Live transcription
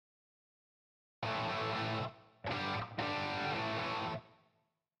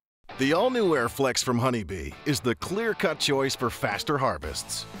The all-new AirFLEX from Honeybee is the clear-cut choice for faster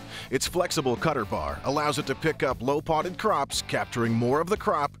harvests. Its flexible cutter bar allows it to pick up low-potted crops, capturing more of the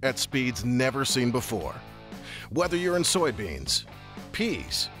crop at speeds never seen before. Whether you're in soybeans,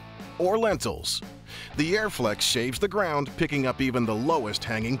 peas, or lentils, the AirFLEX shaves the ground, picking up even the lowest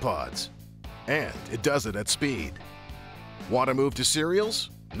hanging pods. And it does it at speed. Want to move to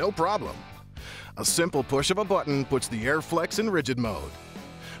cereals? No problem. A simple push of a button puts the AirFLEX in rigid mode.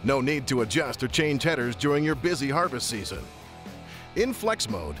 No need to adjust or change headers during your busy harvest season. In flex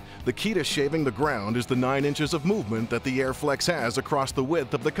mode, the key to shaving the ground is the 9 inches of movement that the AirFLEX has across the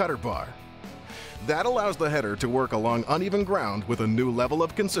width of the cutter bar. That allows the header to work along uneven ground with a new level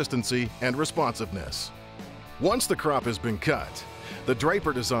of consistency and responsiveness. Once the crop has been cut, the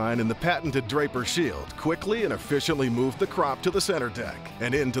draper design and the patented draper shield quickly and efficiently move the crop to the center deck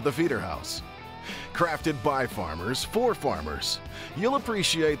and into the feeder house. Crafted by farmers for farmers, you'll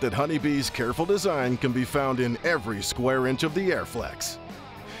appreciate that Honeybee's careful design can be found in every square inch of the AirFLEX.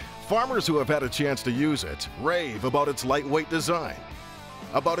 Farmers who have had a chance to use it rave about its lightweight design,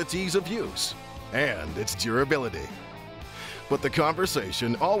 about its ease of use, and its durability. But the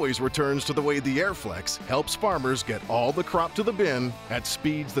conversation always returns to the way the AirFLEX helps farmers get all the crop to the bin at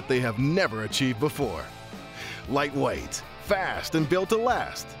speeds that they have never achieved before. Lightweight, fast, and built to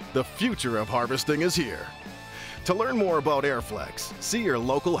last, the future of harvesting is here. To learn more about AirFLEX, see your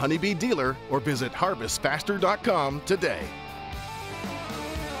local Honeybee dealer or visit harvestfaster.com today.